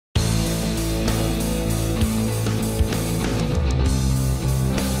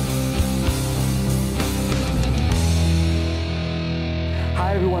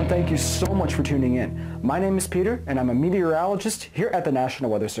thank you so much for tuning in. My name is Peter, and I'm a meteorologist here at the National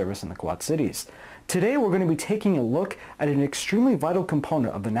Weather Service in the Quad Cities. Today we're going to be taking a look at an extremely vital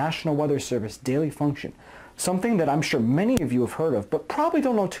component of the National Weather Service daily function, something that I'm sure many of you have heard of, but probably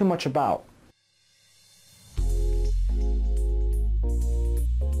don't know too much about.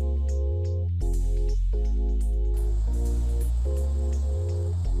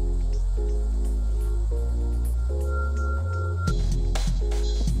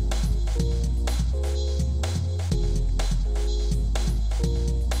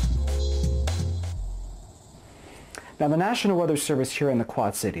 Now, the National Weather Service here in the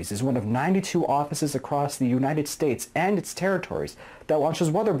Quad Cities is one of 92 offices across the United States and its territories that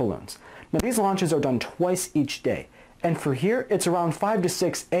launches weather balloons. Now, these launches are done twice each day, and for here, it's around 5 to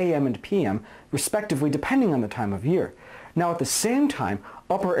 6 a.m. and p.m., respectively, depending on the time of year. Now, at the same time,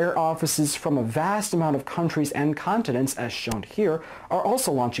 upper air offices from a vast amount of countries and continents, as shown here, are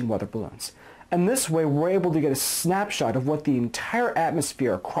also launching weather balloons. And this way, we're able to get a snapshot of what the entire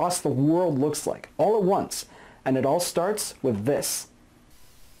atmosphere across the world looks like, all at once. And it all starts with this.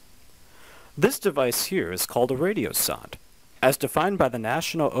 This device here is called a radiosonde. As defined by the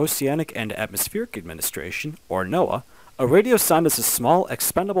National Oceanic and Atmospheric Administration, or NOAA, a radiosonde is a small,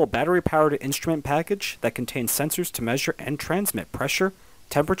 expendable battery-powered instrument package that contains sensors to measure and transmit pressure,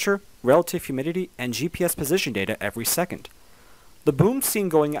 temperature, relative humidity, and GPS position data every second. The boom seen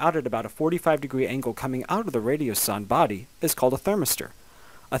going out at about a 45-degree angle coming out of the radiosonde body is called a thermistor.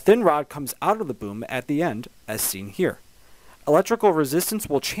 A thin rod comes out of the boom at the end, as seen here. Electrical resistance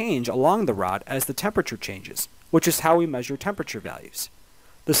will change along the rod as the temperature changes, which is how we measure temperature values.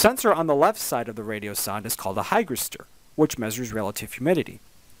 The sensor on the left side of the radiosonde is called a hygrostor, which measures relative humidity.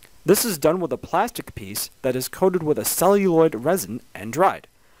 This is done with a plastic piece that is coated with a celluloid resin and dried.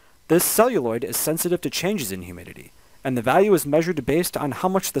 This celluloid is sensitive to changes in humidity, and the value is measured based on how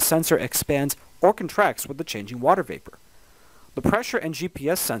much the sensor expands or contracts with the changing water vapor. The pressure and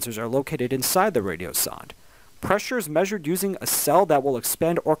GPS sensors are located inside the radiosonde. Pressure is measured using a cell that will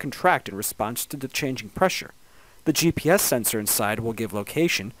expand or contract in response to the changing pressure. The GPS sensor inside will give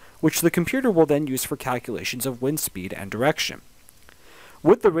location, which the computer will then use for calculations of wind speed and direction.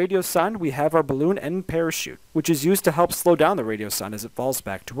 With the radiosonde, we have our balloon and parachute, which is used to help slow down the radiosonde as it falls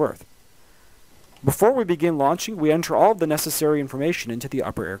back to Earth. Before we begin launching, we enter all of the necessary information into the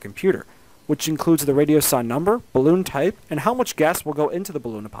upper air computer, which includes the radiosonde number, balloon type, and how much gas will go into the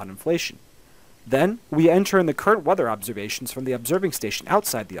balloon upon inflation. Then, we enter in the current weather observations from the observing station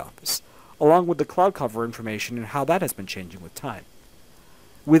outside the office, along with the cloud cover information and how that has been changing with time.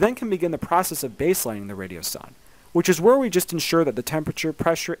 We then can begin the process of baselining the radiosonde, which is where we just ensure that the temperature,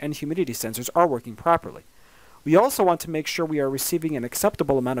 pressure, and humidity sensors are working properly. We also want to make sure we are receiving an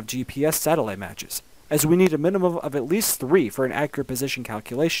acceptable amount of GPS satellite matches, as we need a minimum of at least 3 for an accurate position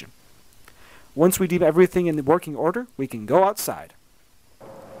calculation. Once we deem everything in the working order, we can go outside.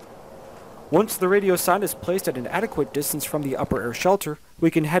 Once the radiosonde is placed at an adequate distance from the upper air shelter, we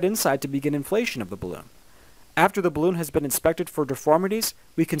can head inside to begin inflation of the balloon. After the balloon has been inspected for deformities,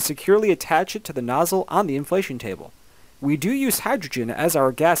 we can securely attach it to the nozzle on the inflation table. We do use hydrogen as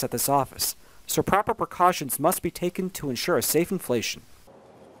our gas at this office, so proper precautions must be taken to ensure a safe inflation.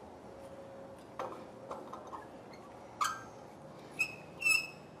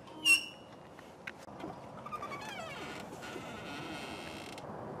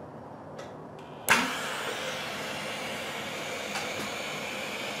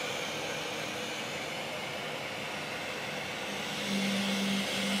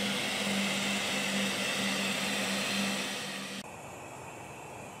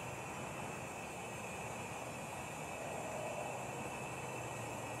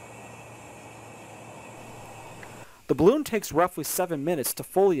 The balloon takes roughly 7 minutes to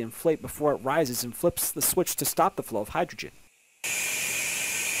fully inflate before it rises and flips the switch to stop the flow of hydrogen.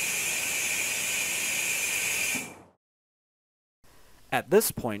 At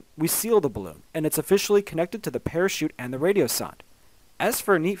this point, we seal the balloon, and it's officially connected to the parachute and the radiosonde. As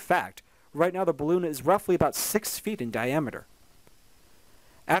for a neat fact, right now the balloon is roughly about 6 feet in diameter.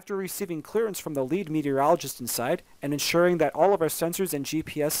 After receiving clearance from the lead meteorologist inside and ensuring that all of our sensors and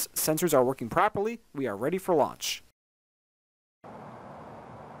GPS sensors are working properly, we are ready for launch.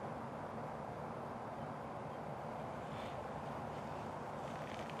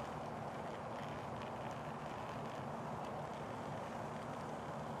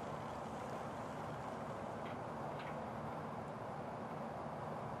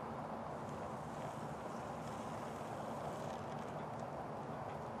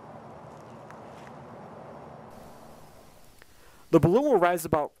 The balloon will rise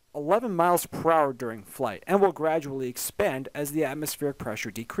about 11 miles per hour during flight and will gradually expand as the atmospheric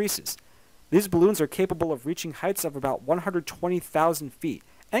pressure decreases. These balloons are capable of reaching heights of about 120,000 feet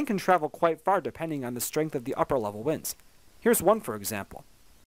and can travel quite far depending on the strength of the upper level winds. Here's one for example.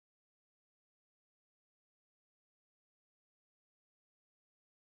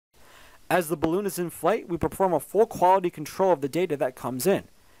 As the balloon is in flight, we perform a full quality control of the data that comes in.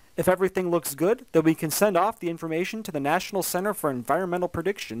 If everything looks good, then we can send off the information to the National Center for Environmental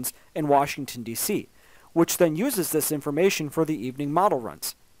Predictions in Washington, D.C., which then uses this information for the evening model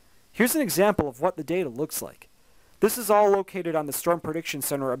runs. Here's an example of what the data looks like. This is all located on the Storm Prediction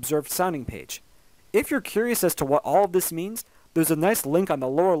Center Observed Sounding page. If you're curious as to what all of this means, there's a nice link on the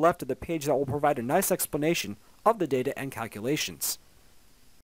lower left of the page that will provide a nice explanation of the data and calculations.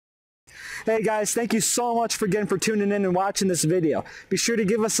 Hey guys, thank you so much for tuning in and watching this video. Be sure to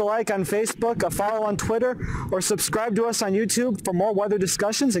give us a like on Facebook, a follow on Twitter, or subscribe to us on YouTube for more weather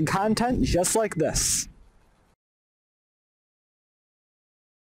discussions and content just like this.